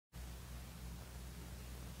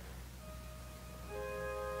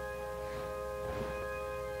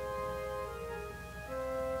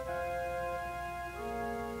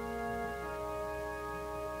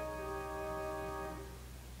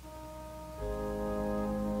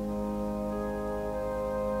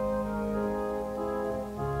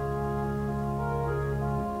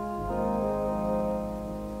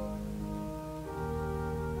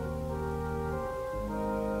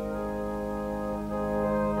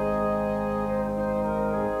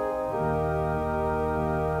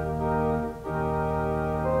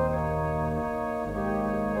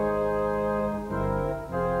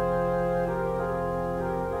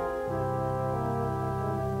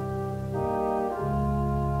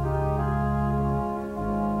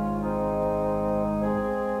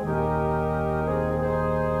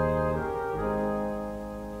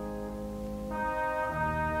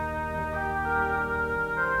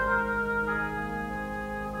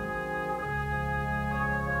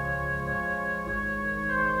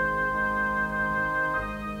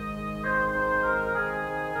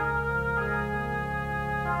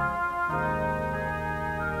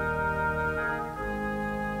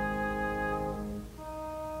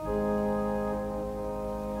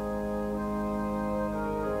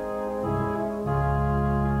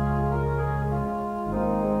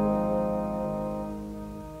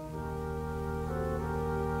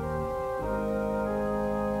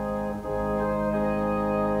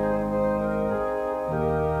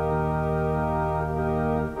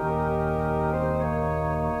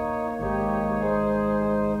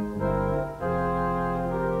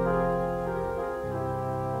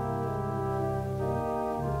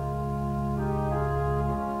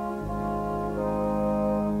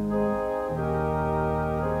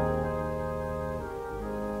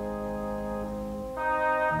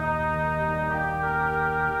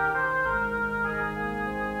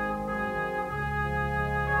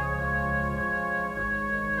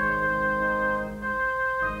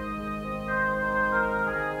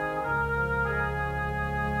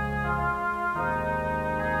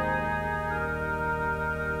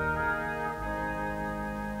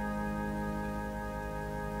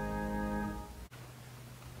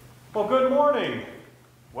Well, good morning.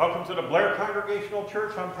 Welcome to the Blair Congregational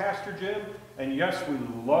Church. I'm Pastor Jim, and yes, we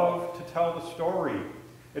love to tell the story.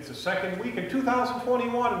 It's the second week in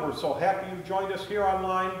 2021, and we're so happy you joined us here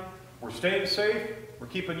online. We're staying safe. We're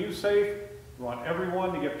keeping you safe. We want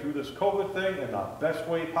everyone to get through this COVID thing in the best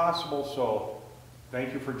way possible, so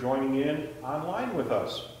thank you for joining in online with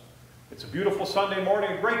us. It's a beautiful Sunday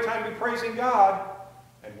morning, a great time to be praising God,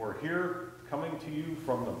 and we're here coming to you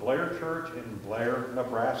from the Blair Church in Blair,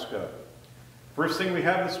 Nebraska. First thing we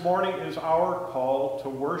have this morning is our call to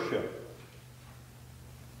worship.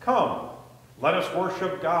 Come, let us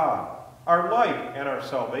worship God, our light and our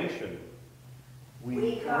salvation.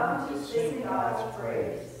 We come to sing God's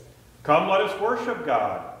praise. Come, let us worship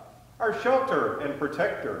God, our shelter and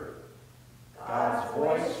protector. God's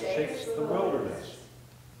voice shakes the wilderness.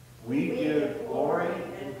 We give glory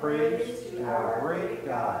and praise to our great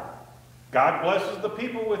God. God blesses the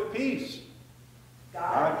people with peace.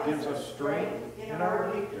 God gives us strength in our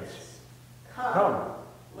weakness. Come,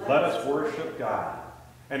 let us worship God.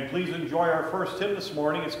 And please enjoy our first hymn this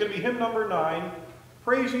morning. It's going to be hymn number 9,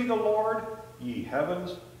 Praise Ye the Lord, Ye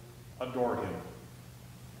Heavens, Adore Him.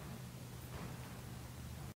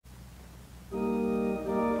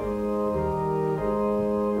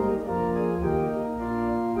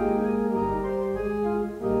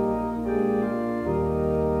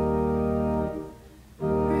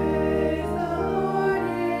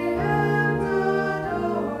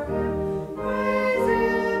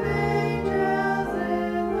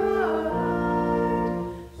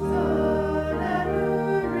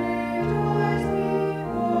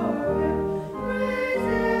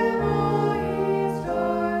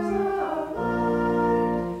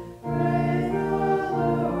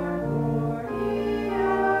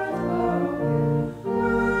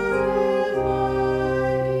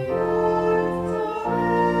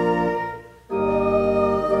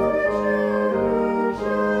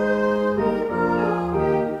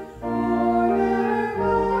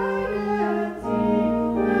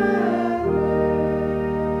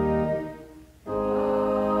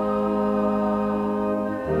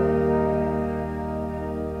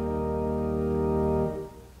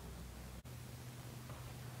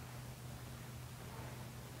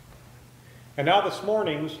 And now this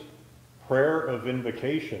morning's prayer of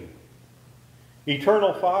invocation.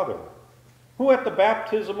 Eternal Father, who at the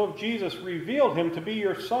baptism of Jesus revealed him to be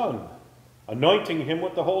your Son, anointing him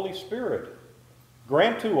with the Holy Spirit,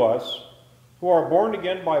 grant to us, who are born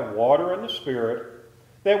again by water and the Spirit,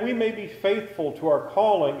 that we may be faithful to our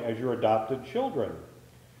calling as your adopted children.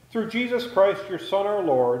 Through Jesus Christ, your Son, our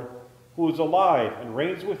Lord, who is alive and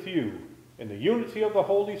reigns with you in the unity of the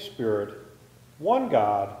Holy Spirit, one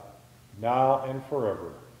God, now and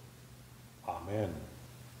forever. Amen.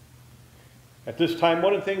 At this time,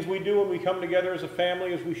 one of the things we do when we come together as a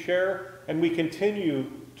family is we share and we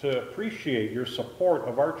continue to appreciate your support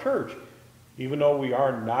of our church. Even though we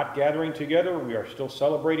are not gathering together, we are still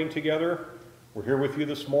celebrating together. We're here with you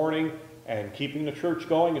this morning, and keeping the church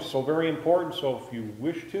going is so very important. So if you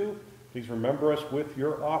wish to, please remember us with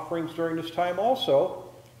your offerings during this time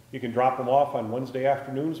also. You can drop them off on Wednesday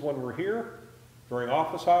afternoons when we're here, during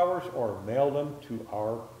office hours, or mail them to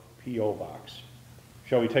our P.O. box.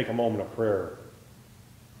 Shall we take a moment of prayer?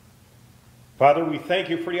 Father, we thank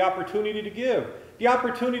you for the opportunity to give, the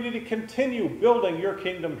opportunity to continue building your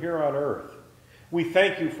kingdom here on earth. We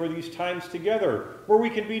thank you for these times together, where we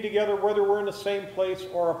can be together whether we're in the same place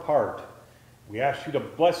or apart. We ask you to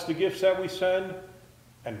bless the gifts that we send,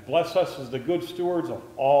 and bless us as the good stewards of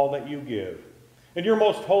all that you give. In your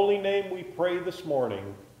most holy name we pray this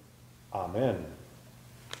morning. Amen.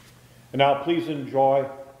 And now please enjoy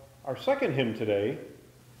our second hymn today.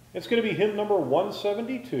 It's going to be hymn number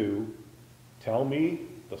 172, Tell Me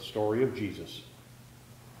the Story of Jesus.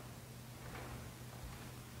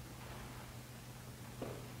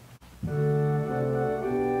 Tell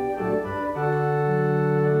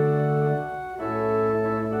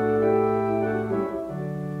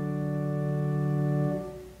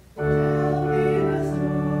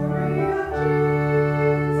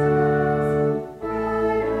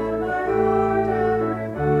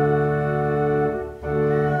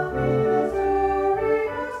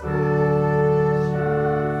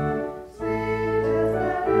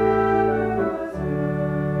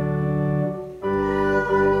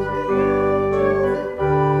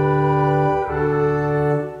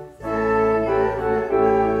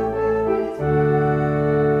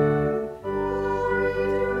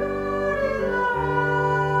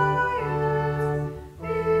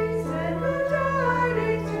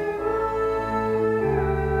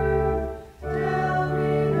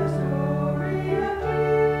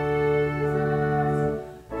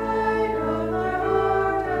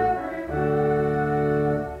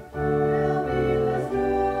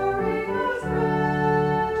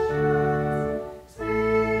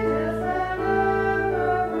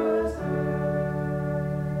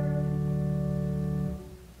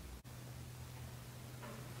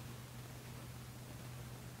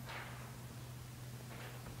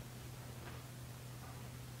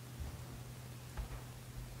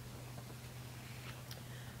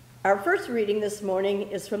Our first reading this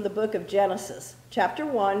morning is from the book of Genesis, chapter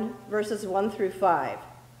 1, verses 1 through 5.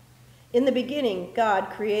 In the beginning,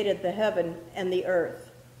 God created the heaven and the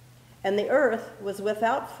earth was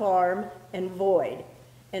without form and void,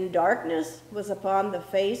 and darkness was upon the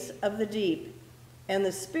face of the deep, and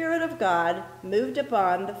the Spirit of God moved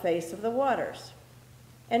upon the face of the waters.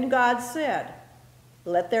 And God said,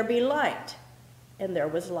 "Let there be light," and there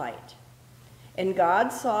was light. And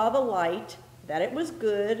God saw the light, that it was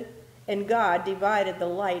good, and God divided the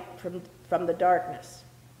light from the darkness.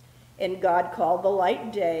 And God called the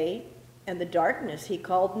light day, and the darkness he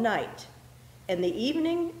called night. And the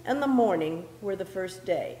evening and the morning were the first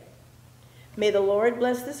day. May the Lord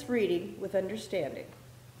bless this reading with understanding.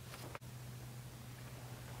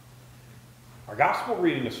 Our gospel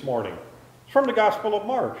reading this morning is from the Gospel of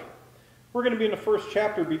Mark. We're going to be in the first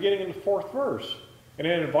chapter, beginning in the 4th verse. And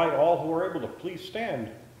I invite all who are able to please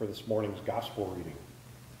stand for this morning's gospel reading.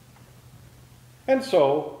 And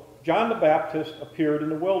so, John the Baptist appeared in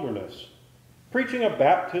the wilderness, preaching a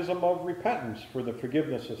baptism of repentance for the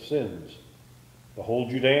forgiveness of sins. The whole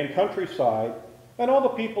Judean countryside and all the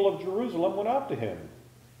people of Jerusalem went out to him.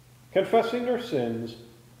 Confessing their sins,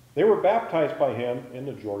 they were baptized by him in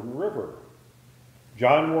the Jordan River.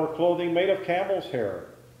 John wore clothing made of camel's hair,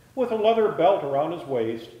 with a leather belt around his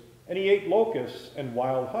waist, and he ate locusts and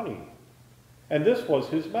wild honey. And this was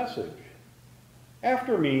his message: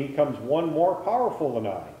 "After me comes one more powerful than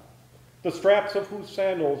I, the straps of whose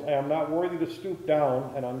sandals I am not worthy to stoop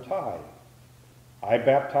down and untie. I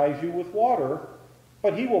baptize you with water,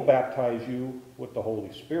 but he will baptize you with the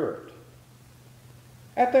Holy Spirit."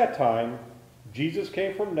 At that time, Jesus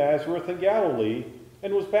came from Nazareth in Galilee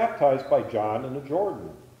and was baptized by John in the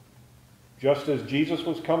Jordan. Just as Jesus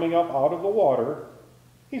was coming up out of the water,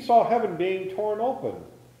 he saw heaven being torn open,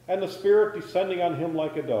 and the Spirit descending on him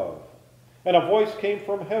like a dove. And a voice came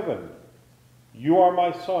from heaven, "You are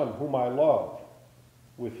my Son, whom I love.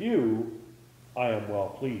 With you I am well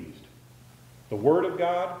pleased." The word of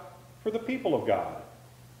God for the people of God.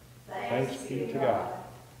 Thanks be to God.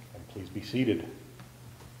 And please be seated.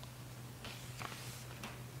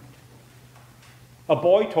 A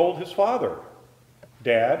boy told his father,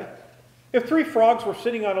 "Dad, if 3 frogs were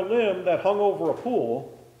sitting on a limb that hung over a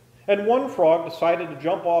pool, and one frog decided to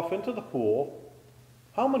jump off into the pool,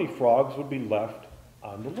 how many frogs would be left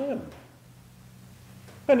on the limb?"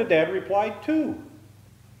 And the dad replied, 2.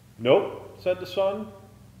 "Nope," said the son.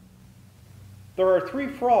 "There are 3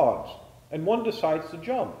 frogs, and one decides to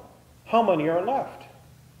jump. How many are left?"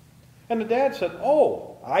 And the dad said,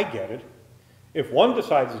 "Oh, I get it. If one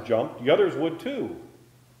decides to jump, the others would too.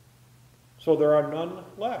 So there are none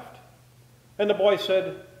left." And the boy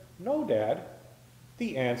said, "No, Dad,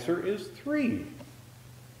 the answer is 3.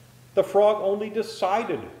 The frog only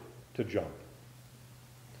decided to jump."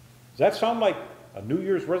 Does that sound like a New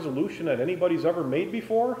Year's resolution that anybody's ever made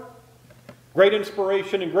before? Great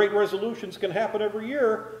inspiration and great resolutions can happen every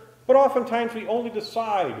year, but oftentimes we only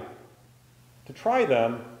decide to try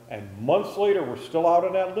them, and months later we're still out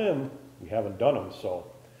on that limb. We haven't done them, so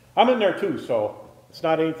I'm in there too, so it's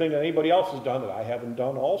not anything that anybody else has done that I haven't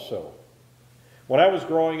done also. When I was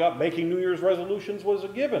growing up, making New Year's resolutions was a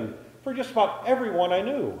given for just about everyone I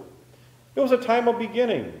knew. It was a time of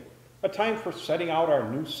beginning, a time for setting out our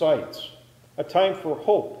new sights, a time for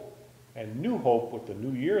hope, and new hope with the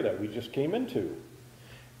new year that we just came into.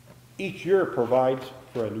 Each year provides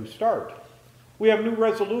for a new start. We have new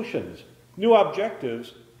resolutions, new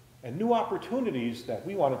objectives, and new opportunities that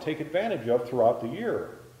we want to take advantage of throughout the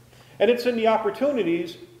year. And it's in the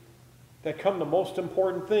opportunities that come the most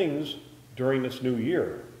important things during this new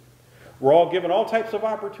year. We're all given all types of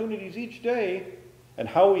opportunities each day, and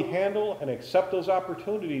how we handle and accept those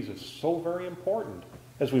opportunities is so very important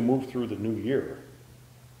as we move through the new year.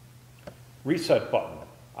 Reset button.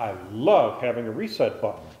 I love having a reset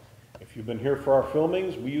button. If you've been here for our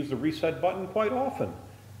filmings, we use the reset button quite often.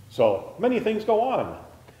 So many things go on.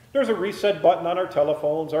 There's a reset button on our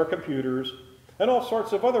telephones, our computers, and all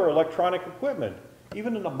sorts of other electronic equipment.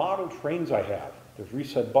 Even in the model trains I have, there's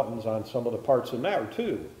reset buttons on some of the parts in there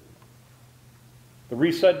too. The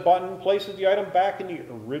reset button places the item back in the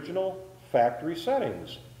original factory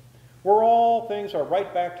settings, where all things are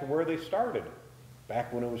right back to where they started,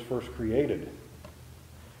 back when it was first created.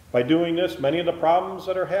 By doing this, many of the problems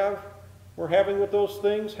that we're having with those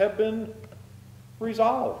things have been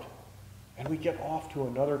resolved. And we get off to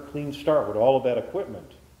another clean start with all of that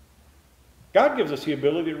equipment. God gives us the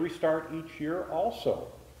ability to restart each year also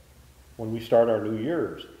when we start our new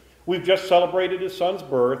years. We've just celebrated his son's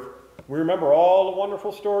birth. We remember all the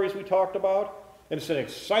wonderful stories we talked about. And it's an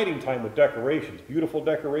exciting time with decorations, beautiful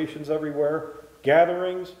decorations everywhere,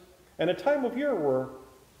 gatherings, and a time of year where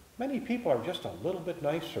many people are just a little bit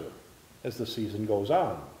nicer as the season goes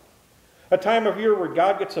on. A time of year where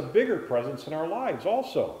God gets a bigger presence in our lives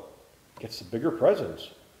also. Gets a bigger presence.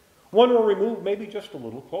 One where we move maybe just a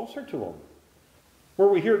little closer to him. Where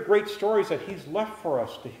we hear great stories that he's left for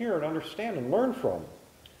us to hear and understand and learn from.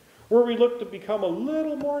 Where we look to become a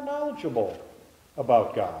little more knowledgeable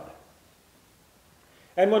about God.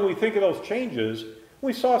 And when we think of those changes,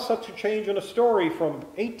 we saw such a change in a story from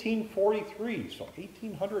 1843, so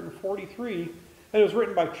 1843, and it was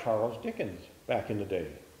written by Charles Dickens back in the day.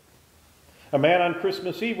 A man on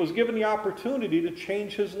Christmas Eve was given the opportunity to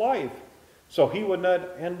change his life so he would not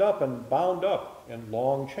end up and bound up in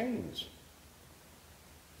long chains.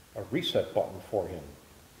 A reset button for him.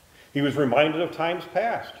 He was reminded of times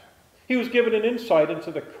past. He was given an insight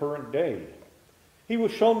into the current day. He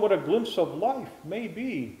was shown what a glimpse of life may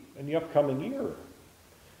be in the upcoming year.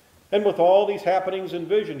 And with all these happenings in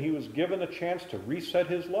vision, he was given a chance to reset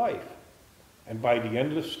his life. And by the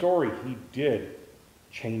end of the story, he did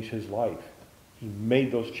change his life. He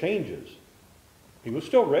made those changes. He was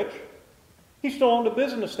still rich. He still owned a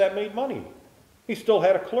business that made money. He still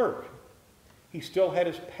had a clerk. He still had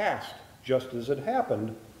his past just as it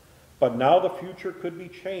happened, but now the future could be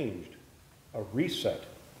changed, a reset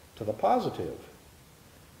to the positive.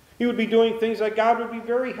 He would be doing things that God would be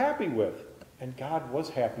very happy with, and God was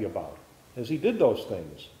happy about as he did those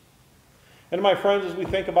things. And my friends, as we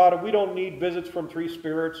think about it, we don't need visits from three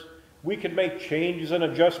spirits. We can make changes and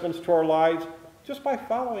adjustments to our lives just by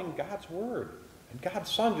following God's word and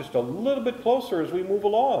God's Son just a little bit closer as we move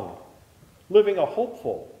along, living a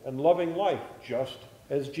hopeful and loving life just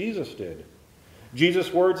as Jesus did.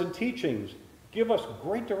 Jesus' words and teachings give us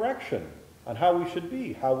great direction on how we should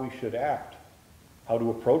be, how we should act, how to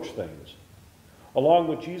approach things, along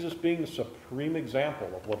with Jesus being the supreme example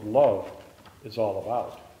of what love is all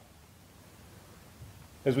about.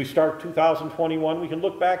 As we start 2021, we can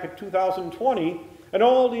look back at 2020 and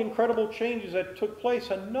all the incredible changes that took place,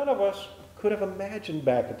 and none of us could have imagined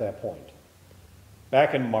back at that point.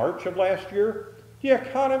 Back in March of last year, the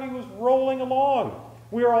economy was rolling along.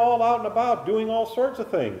 We were all out and about doing all sorts of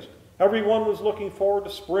things. Everyone was looking forward to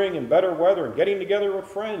spring and better weather and getting together with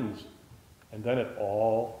friends. And then it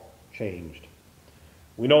all changed.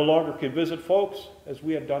 We no longer could visit folks as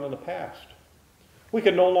we had done in the past. We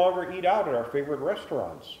could no longer eat out at our favorite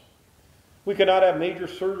restaurants. We could not have major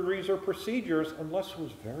surgeries or procedures unless it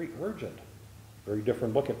was very urgent. Very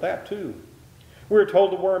different look at that, too. We were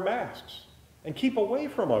told to wear masks and keep away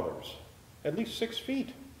from others, at least 6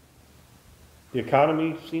 feet. The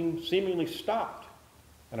economy seemingly stopped,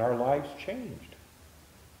 and our lives changed.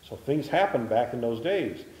 So things happened back in those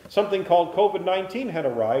days. Something called COVID-19 had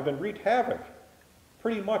arrived and wreaked havoc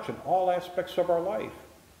pretty much in all aspects of our life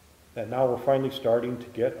that now we're finally starting to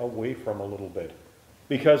get away from a little bit,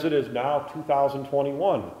 because it is now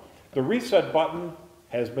 2021. The reset button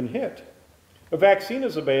has been hit. A vaccine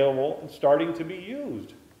is available and starting to be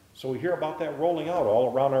used. So we hear about that rolling out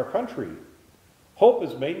all around our country. Hope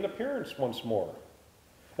has made an appearance once more.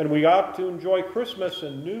 And we ought to enjoy Christmas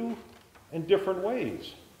in new and different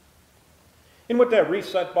ways. And with that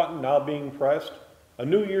reset button now being pressed, a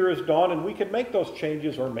new year is dawned, and we can make those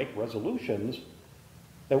changes or make resolutions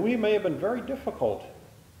that we may have been very difficult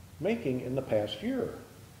making in the past year.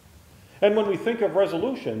 And when we think of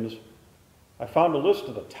resolutions, I found a list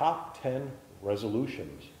of the top 10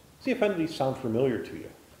 resolutions. See if any of these sound familiar to you.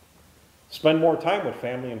 Spend more time with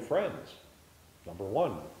family and friends. Number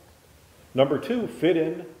 1. Number 2, fit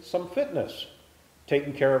in some fitness.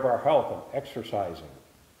 Taking care of our health and exercising.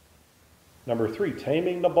 Number 3,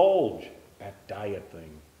 taming the bulge. That diet thing.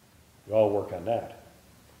 We all work on that.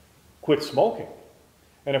 Quit smoking.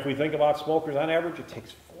 And if we think about smokers, on average, it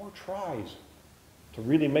takes 4 tries to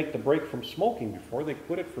really make the break from smoking before they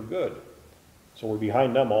quit it for good. So we're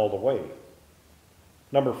behind them all the way.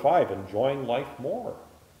 Number 5, enjoying life more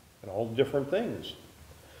and all the different things.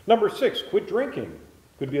 Number 6, quit drinking.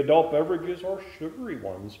 Could be adult beverages or sugary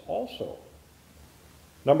ones also.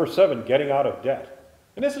 Number 7, getting out of debt.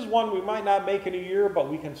 And this is one we might not make in a year, but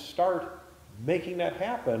we can start making that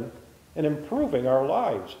happen and improving our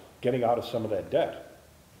lives, getting out of some of that debt.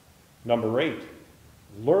 Number 8,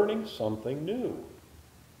 learning something new.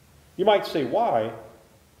 You might say, why?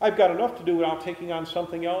 I've got enough to do without taking on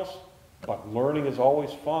something else, but learning is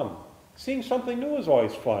always fun. Seeing something new is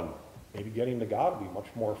always fun. Maybe getting to God will be much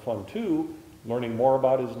more fun too, learning more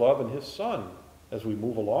about his love and his Son as we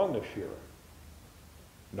move along this year.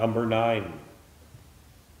 Number 9,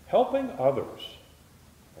 helping others.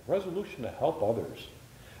 A resolution to help others.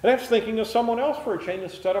 And that's thinking of someone else for a change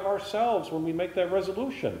instead of ourselves when we make that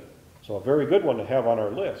resolution. So a very good one to have on our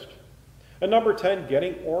list. And number 10,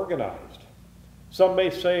 getting organized. Some may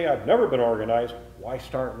say, I've never been organized. Why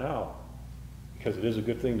start now? Because it is a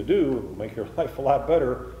good thing to do. It will make your life a lot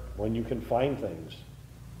better when you can find things.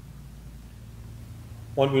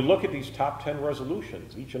 When we look at these top 10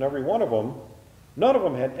 resolutions, each and every one of them, none of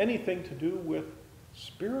them had anything to do with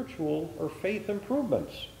spiritual or faith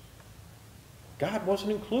improvements. God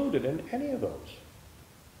wasn't included in any of those.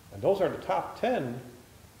 And those are the top 10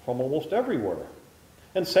 from almost everywhere.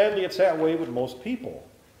 And sadly, it's that way with most people.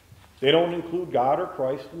 They don't include God or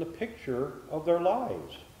Christ in the picture of their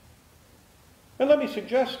lives. And let me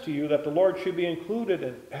suggest to you that the Lord should be included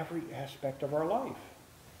in every aspect of our life.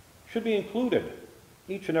 Should be included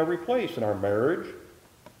each and every place in our marriage,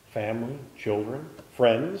 family, children,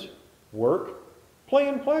 friends, work, play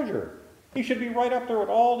and pleasure. He should be right up there with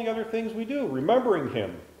all the other things we do, remembering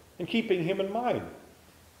him and keeping him in mind.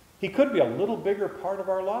 He could be a little bigger part of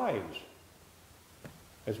our lives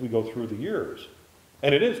as we go through the years.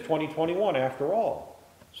 And it is 2021 after all,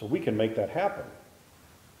 so we can make that happen.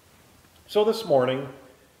 So this morning,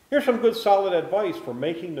 here's some good solid advice for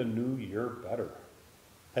making the new year better.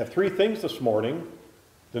 I have 3 things this morning.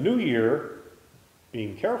 The new year,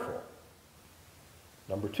 being careful.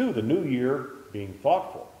 Number 2, the new year, being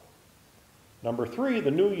thoughtful. Number 3,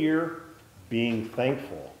 the new year, being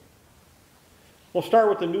thankful. We'll start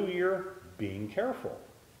with the new year, being careful.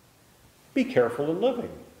 Be careful in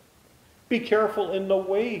living. Be careful in the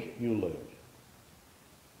way you live.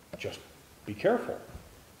 Just be careful.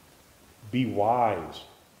 Be wise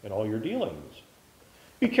in all your dealings.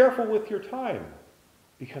 Be careful with your time,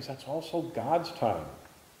 because that's also God's time.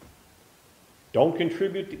 Don't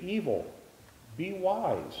contribute to evil. Be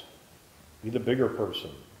wise. Be the bigger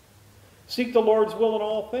person. Seek the Lord's will in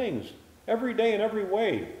all things, every day and every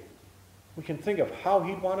way. We can think of how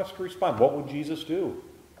he'd want us to respond. What would Jesus do?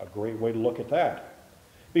 A great way to look at that.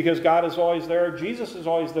 Because God is always there, Jesus is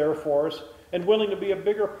always there for us, and willing to be a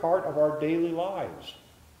bigger part of our daily lives.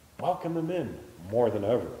 Welcome him in more than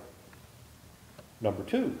ever. Number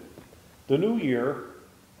 2, the new year,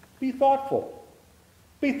 be thoughtful.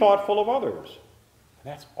 Be thoughtful of others.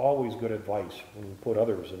 And that's always good advice when we put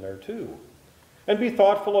others in there too. And be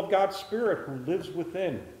thoughtful of God's Spirit who lives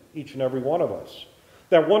within each and every one of us.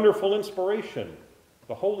 That wonderful inspiration,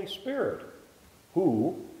 the Holy Spirit,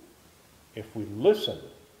 who, if we listen,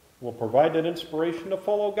 will provide that inspiration to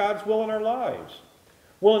follow God's will in our lives,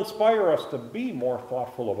 will inspire us to be more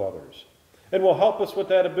thoughtful of others, and will help us with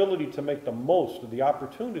that ability to make the most of the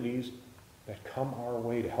opportunities that come our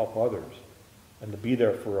way to help others and to be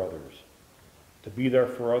there for others, to be there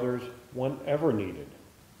for others whenever needed.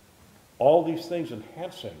 All these things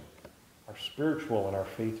enhancing our spiritual and our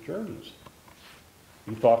faith journeys.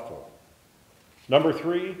 Be thoughtful. Number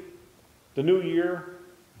 3, the new year,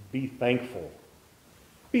 be thankful.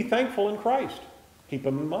 Be thankful in Christ. Keep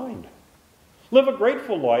him in mind. Live a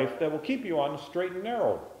grateful life that will keep you on the straight and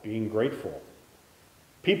narrow, being grateful.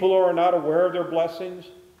 People who are not aware of their blessings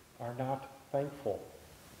are not thankful.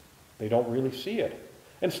 They don't really see it.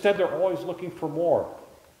 Instead, they're always looking for more.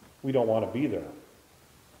 We don't want to be there.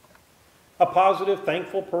 A positive,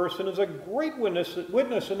 thankful person is a great witness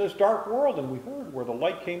in this dark world, and we heard where the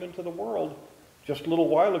light came into the world just a little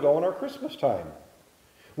while ago in our Christmas time.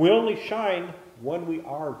 We only shine when we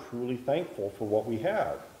are truly thankful for what we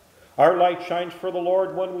have. Our light shines for the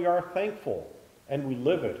Lord when we are thankful, and we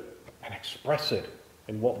live it and express it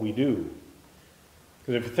in what we do.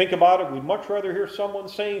 Because if you think about it, we'd much rather hear someone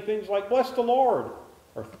saying things like, "Bless the Lord,"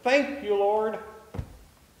 or "Thank you, Lord,"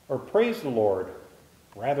 or "Praise the Lord,"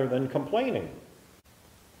 rather than complaining.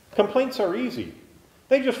 Complaints are easy.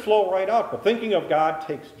 They just flow right out, but thinking of God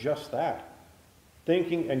takes just that.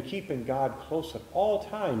 Thinking and keeping God close at all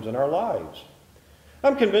times in our lives.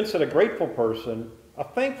 I'm convinced that a grateful person, a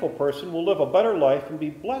thankful person, will live a better life and be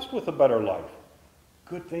blessed with a better life.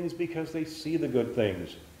 Good things because they see the good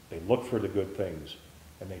things. They look for the good things,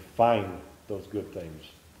 and they find those good things.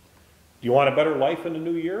 Do you want a better life in the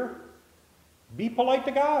new year? Be polite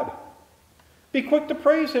to God. Be quick to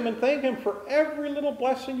praise him and thank him for every little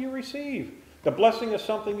blessing you receive. The blessing is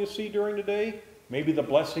something you see during the day. Maybe the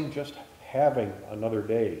blessing just having another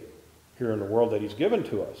day here in the world that he's given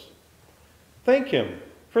to us. Thank him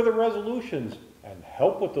for the resolutions and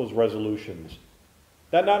help with those resolutions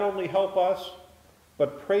that not only help us,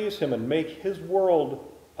 but praise him and make his world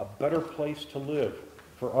a better place to live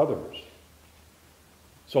for others.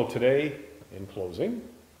 So today, in closing,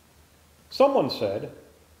 someone said,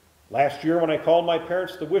 "Last year when I called my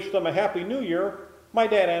parents to wish them a happy new year, my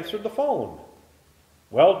dad answered the phone."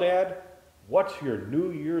 "Well, Dad, what's your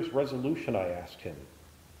New Year's resolution?" I asked him.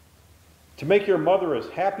 "To make your mother as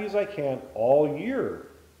happy as I can all year,"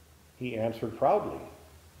 He answered proudly.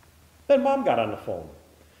 Then Mom got on the phone,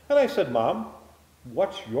 and I said, Mom,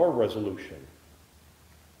 what's your resolution?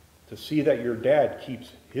 To see that your dad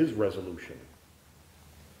keeps his resolution.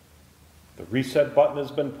 The reset button has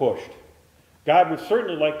been pushed. God would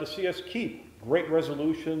certainly like to see us keep great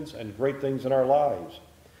resolutions and great things in our lives.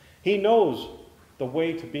 He knows the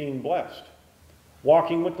way to being blessed,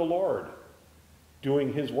 walking with the Lord,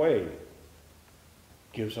 doing his way,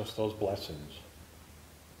 gives us those blessings.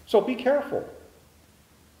 So be careful,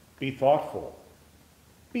 be thoughtful,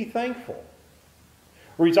 be thankful.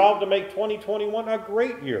 Resolve to make 2021 a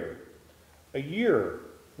great year, a year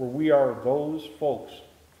where we are those folks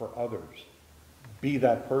for others. Be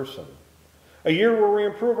that person. A year where we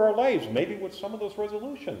improve our lives, maybe with some of those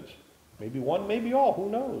resolutions. Maybe one, maybe all, who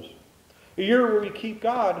knows? A year where we keep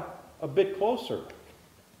God a bit closer,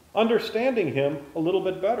 understanding him a little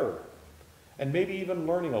bit better, and maybe even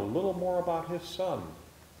learning a little more about his Son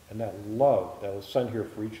and that love that was sent here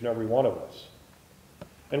for each and every one of us.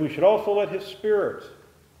 And we should also let his Spirit,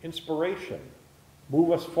 inspiration,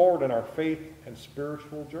 move us forward in our faith and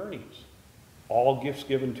spiritual journeys. All gifts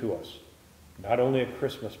given to us, not only at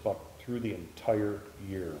Christmas, but through the entire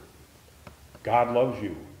year. God loves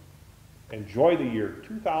you. Enjoy the year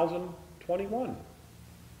 2021.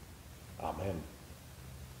 Amen.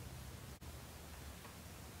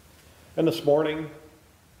 And this morning,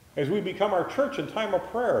 as we become our church in time of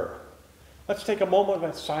prayer, let's take a moment of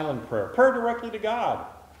that silent prayer. Prayer directly to God,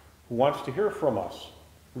 who wants to hear from us,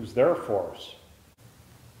 who's there for us.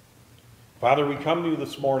 Father, we come to you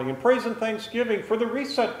this morning in praise and thanksgiving for the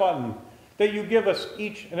reset button that you give us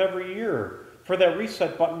each and every year, for that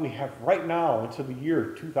reset button we have right now into the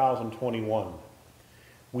year 2021.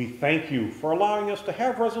 We thank you for allowing us to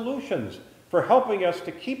have resolutions, for helping us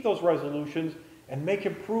to keep those resolutions and make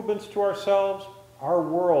improvements to ourselves, our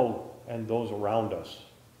world, and those around us.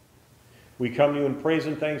 We come to you in praise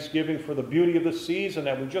and thanksgiving for the beauty of the season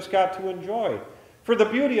that we just got to enjoy, for the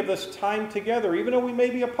beauty of this time together. Even though we may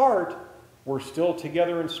be apart, we're still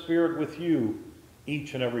together in spirit with you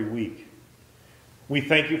each and every week. We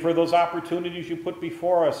thank you for those opportunities you put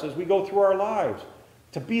before us as we go through our lives,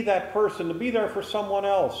 to be that person, to be there for someone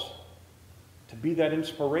else, to be that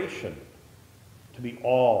inspiration, to be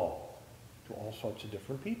all to all sorts of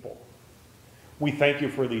different people. We thank you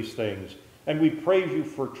for these things, and we praise you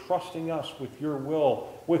for trusting us with your will,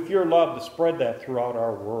 with your love to spread that throughout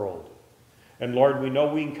our world. And Lord, we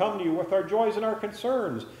know we can come to you with our joys and our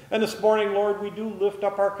concerns. And this morning, Lord, we do lift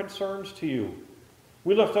up our concerns to you.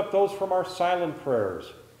 We lift up those from our silent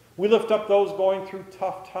prayers. We lift up those going through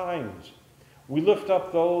tough times. We lift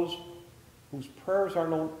up those whose prayers are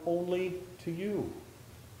known only to you.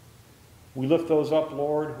 We lift those up,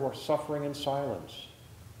 Lord, who are suffering in silence.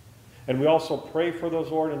 And we also pray for those,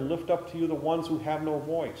 Lord, and lift up to you the ones who have no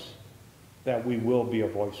voice, that we will be a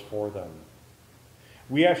voice for them.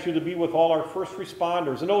 We ask you to be with all our first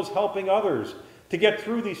responders and those helping others to get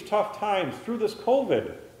through these tough times, through this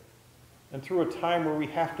COVID, and through a time where we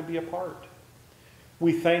have to be apart.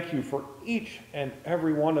 We thank you for each and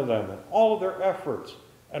every one of them and all of their efforts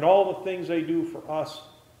and all the things they do for us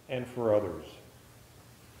and for others.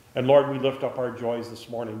 And Lord, we lift up our joys this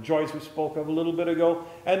morning, joys we spoke of a little bit ago,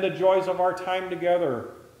 and the joys of our time together,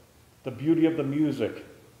 the beauty of the music,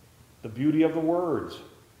 the beauty of the words,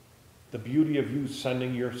 the beauty of you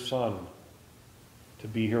sending your Son to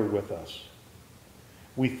be here with us.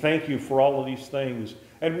 We thank you for all of these things,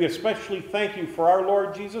 and we especially thank you for our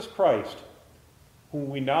Lord Jesus Christ, whom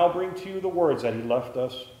we now bring to you the words that he left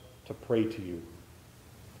us to pray to you.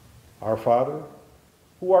 Our Father,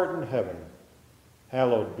 who art in heaven,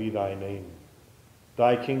 hallowed be thy name.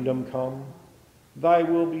 Thy kingdom come, thy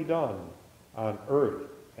will be done, on earth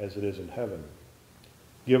as it is in heaven.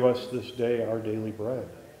 Give us this day our daily bread,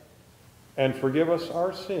 and forgive us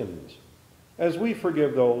our sins, as we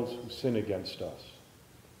forgive those who sin against us.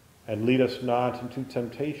 And lead us not into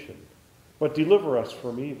temptation, but deliver us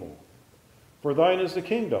from evil. For thine is the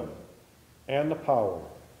kingdom, and the power,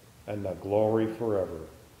 and the glory forever.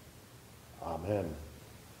 Amen.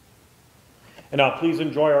 And now please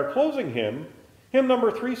enjoy our closing hymn, hymn number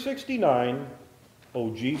 369,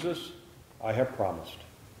 O Jesus, I Have Promised.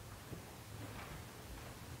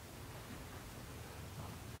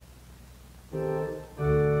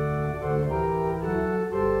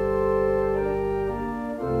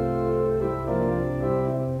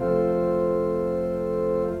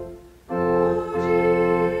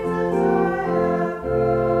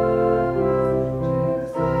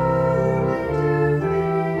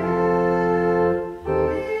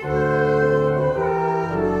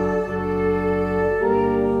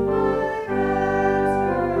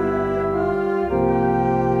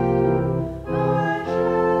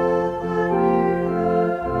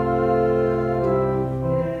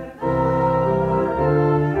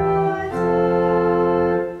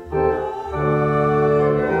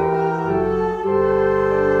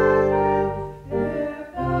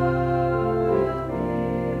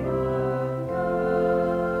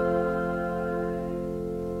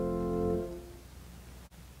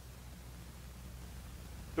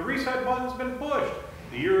 reset button's been pushed.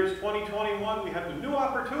 The year is 2021. We have the new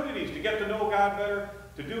opportunities to get to know God better,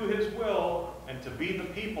 to do His will, and to be the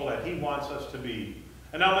people that He wants us to be.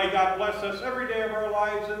 And now may God bless us every day of our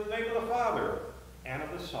lives in the name of the Father, and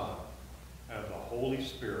of the Son, and of the Holy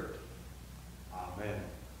Spirit. Amen.